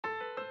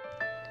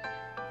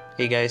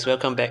Hey guys,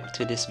 welcome back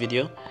to this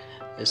video.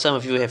 Some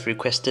of you have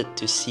requested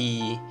to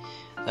see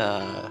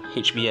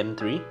HBM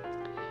 3.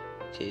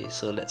 Okay,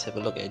 so let's have a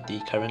look at the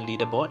current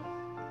leaderboard.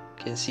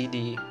 You can see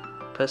the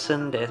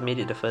person that has made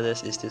it the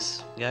furthest is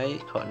this guy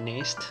called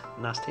Naste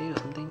or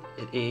something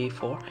at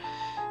AA4.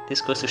 This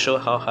goes to show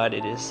how hard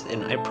it is,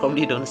 and I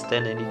probably don't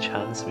stand any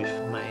chance with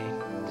my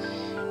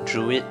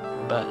druid,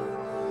 but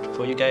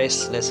for you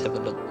guys, let's have a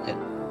look at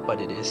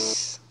what it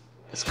is.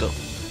 Let's go.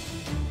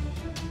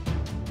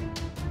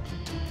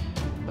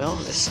 Well,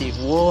 let's see.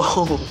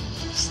 Whoa!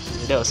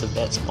 That was a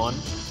bad spawn.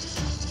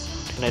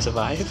 Can I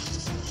survive?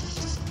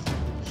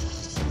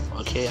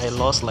 Okay, I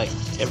lost like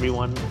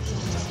everyone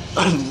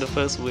on the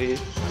first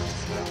wave.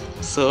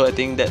 So I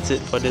think that's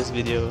it for this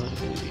video.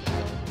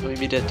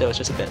 Maybe that was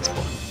just a bad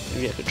spawn.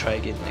 Maybe I could try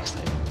again next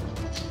time.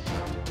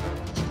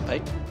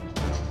 Bye.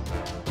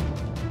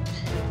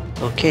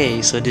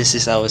 Okay, so this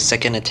is our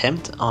second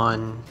attempt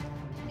on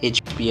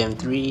HBM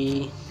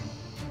 3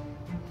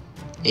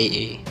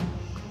 AA.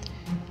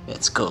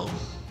 Let's go.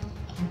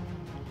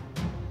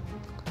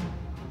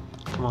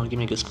 Come on, give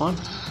me a good spawn.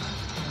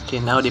 Okay,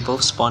 now they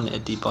both spawn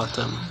at the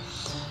bottom.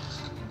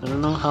 I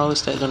don't know how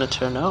is that gonna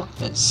turn out.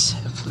 Let's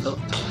have a look.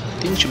 I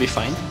think it should be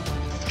fine.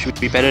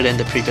 Should be better than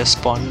the previous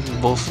spawn.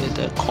 Both in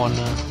the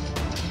corner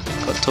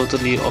got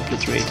totally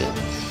obliterated.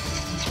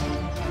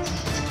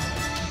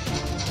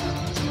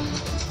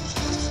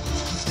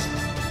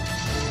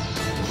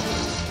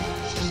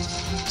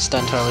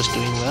 Stun tower is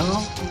doing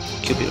well.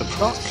 Cupid a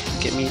proc.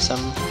 Get me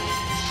some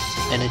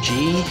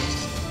energy.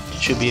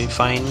 Should be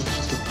fine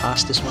to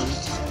pass this one.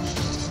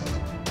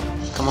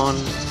 Come on.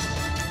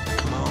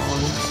 Come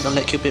on. Don't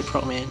let Cupid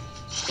proc, man.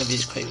 That'd be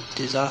quite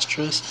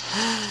disastrous.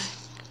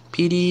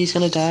 PD is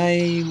gonna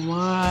die.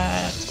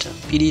 What?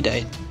 PD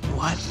died.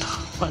 What?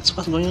 What's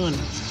going on?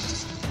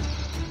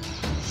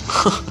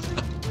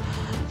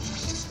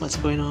 What's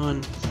going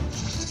on?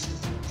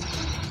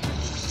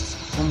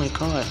 Oh my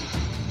god.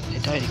 I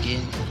died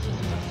again.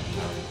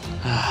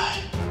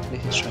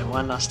 Let's try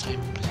one last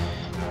time.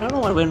 I don't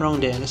know what went wrong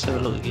there. Let's have a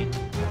look again.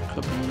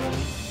 Could be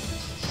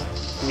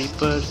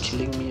Reaper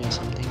killing me or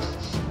something.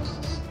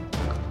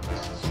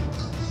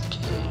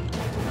 Okay,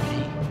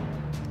 ready.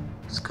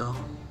 Let's go.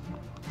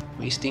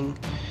 Wasting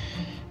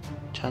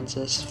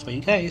chances for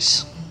you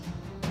guys.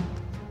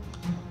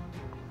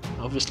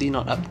 Obviously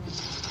not up.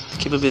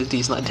 Capability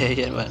is not there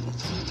yet, but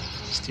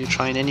still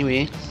trying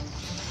anyway.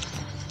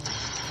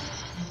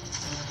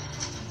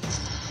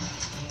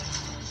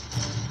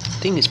 I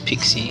think it's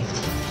Pixie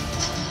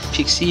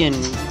and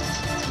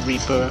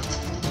Reaper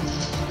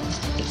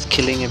that's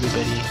killing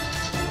everybody.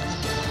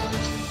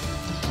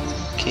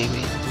 Okay,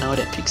 wait, now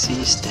that Pixie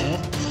is there,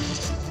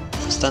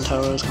 stun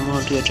towers, come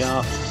on, do your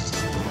job.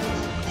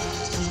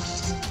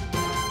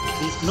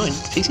 Okay, no,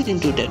 Pixie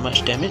didn't do that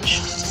much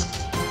damage.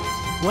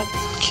 What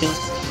killed?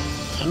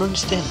 I don't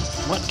understand.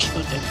 What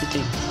killed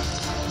everything?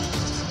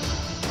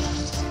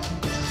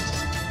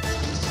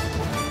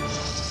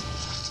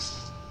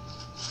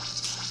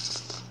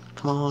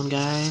 Come on,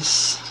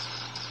 guys.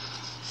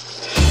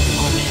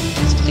 Oh man,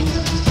 something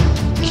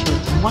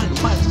killed. What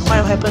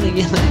happened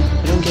again? I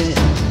don't get it.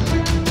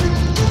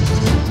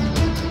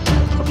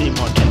 Probably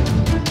more time.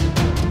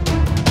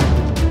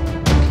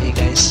 Okay,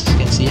 guys, you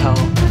can see how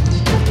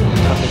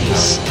tough it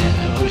is.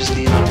 I'm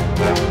obviously not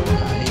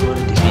able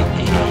to defeat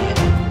AA yet.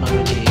 Not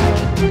really able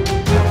to.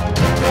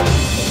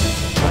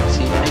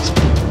 See you in the next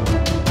video.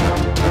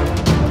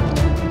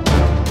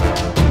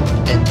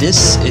 And this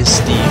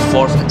is the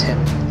 4th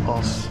attempt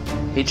of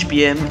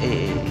HBM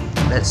AA.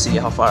 Let's see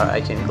how far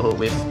I can go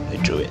with a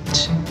druid.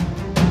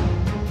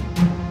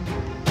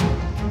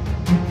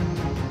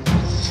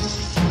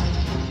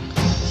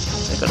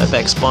 I got a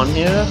back spawn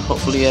here.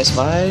 Hopefully I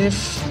survive.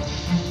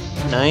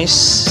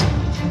 Nice.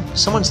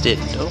 Someone's dead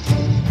though.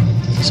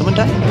 Someone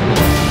died?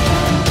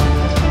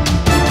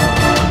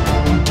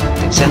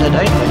 Alexander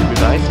died, but he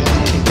revived with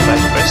the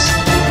revive press.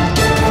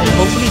 And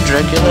hopefully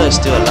Dracula is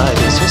still alive.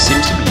 It just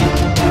seems to be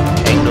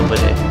hanged over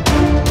there.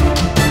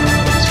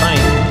 It's fine.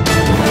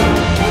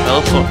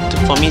 Well,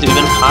 for me to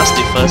even pass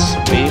the first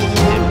wave,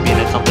 it would be an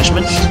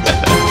accomplishment.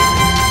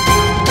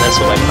 Let's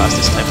hope I pass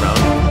this time round.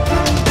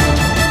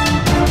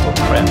 Oh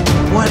crap.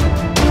 What?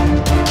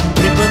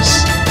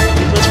 Reaper's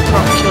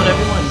proc killed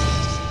everyone.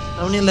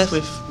 I'm only left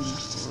with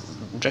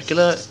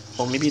Dracula,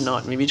 or maybe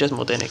not, maybe just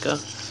Motenica.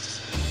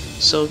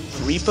 So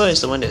Reaper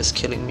is the one that's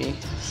killing me,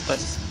 but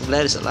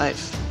Vlad is alive.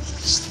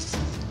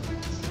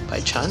 By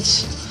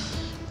chance.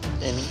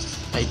 And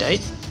I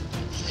died.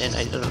 And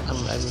I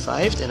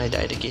revived and I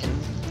died again.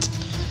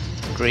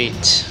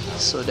 Great.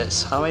 So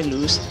that's how I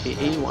lose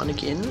AA1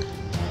 again.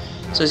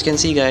 So as you can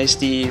see, guys,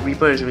 the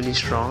Reaper is really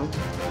strong,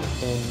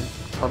 and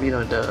probably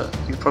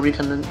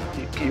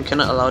you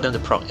cannot allow them to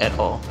proc at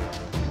all.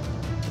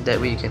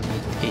 That way you can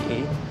beat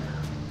AA.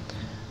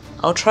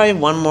 I'll try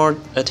one more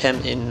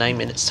attempt in 9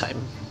 minutes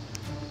time.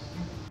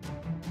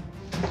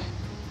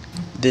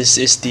 This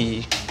is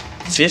the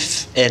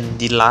 5th and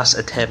the last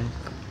attempt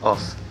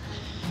of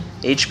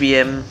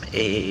HBM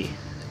AA.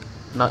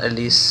 Not at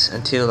least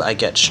until I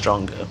get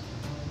stronger.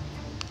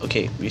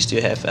 okay, we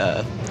still have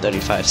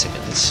 35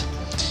 seconds.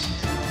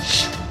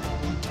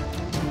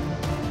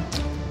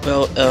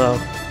 Well,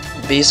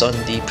 based on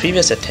the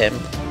previous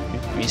attempt,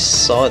 we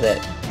saw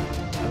that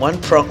one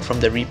proc from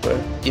the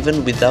Reaper,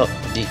 even without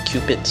the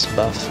Cupid's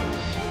buff,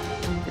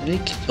 really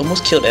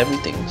almost killed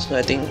everything. So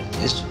I think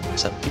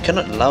you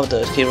cannot allow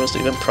the heroes to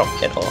even proc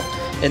at all.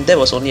 And that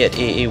was only at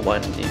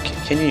AA1.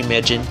 Can you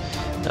imagine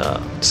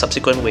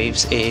subsequent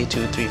waves,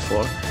 AA2, 3,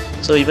 4?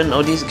 So even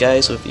all these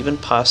guys who've even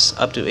passed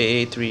up to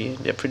AA3,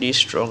 they're pretty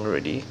strong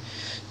already.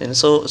 And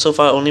so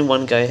far only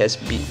one guy has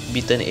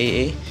beaten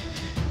AA,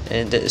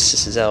 and that is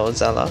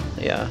Zala.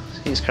 Yeah,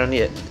 he's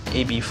currently at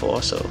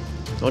AB4, so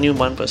only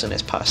one person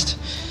has passed.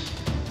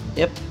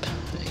 Yep.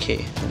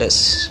 Okay,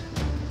 let's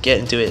get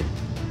into it.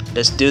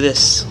 Let's do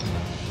this.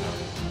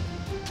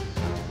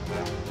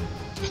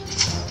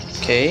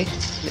 Okay,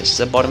 this is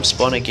the bottom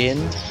spawn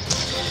again.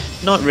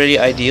 Not really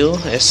ideal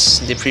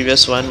as the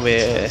previous one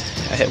where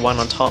I had one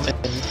on top and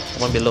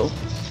one below.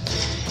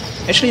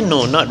 Actually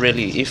no, not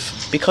really.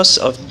 Because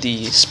of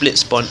the split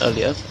spawn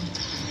earlier,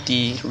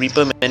 the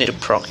Reaper managed to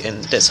proc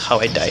and that's how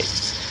I died.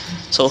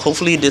 So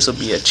hopefully this will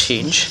be a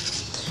change.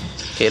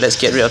 Okay, let's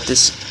get rid of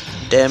this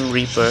damn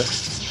Reaper.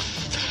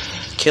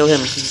 Kill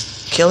him.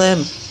 Kill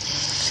him.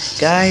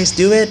 Guys,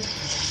 do it.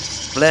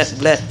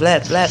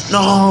 Blat.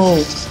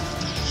 No!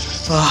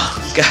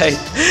 Oh, guys.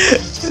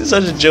 It's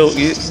such a joke.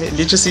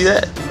 Did you see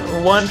that?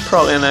 One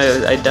proc and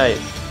I died.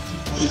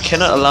 You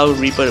cannot allow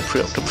Reaper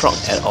to proc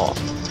at all.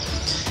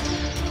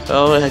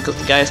 Well,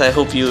 guys, I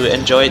hope you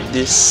enjoyed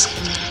this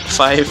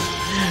 5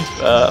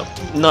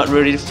 not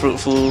really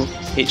fruitful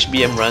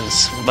HBM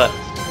runs, but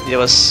it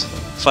was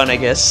fun, I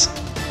guess.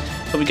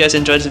 Hope you guys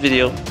enjoyed the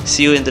video.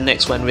 See you in the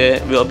next one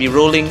where we'll be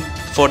rolling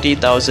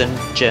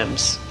 40,000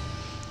 gems.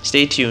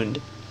 Stay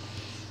tuned.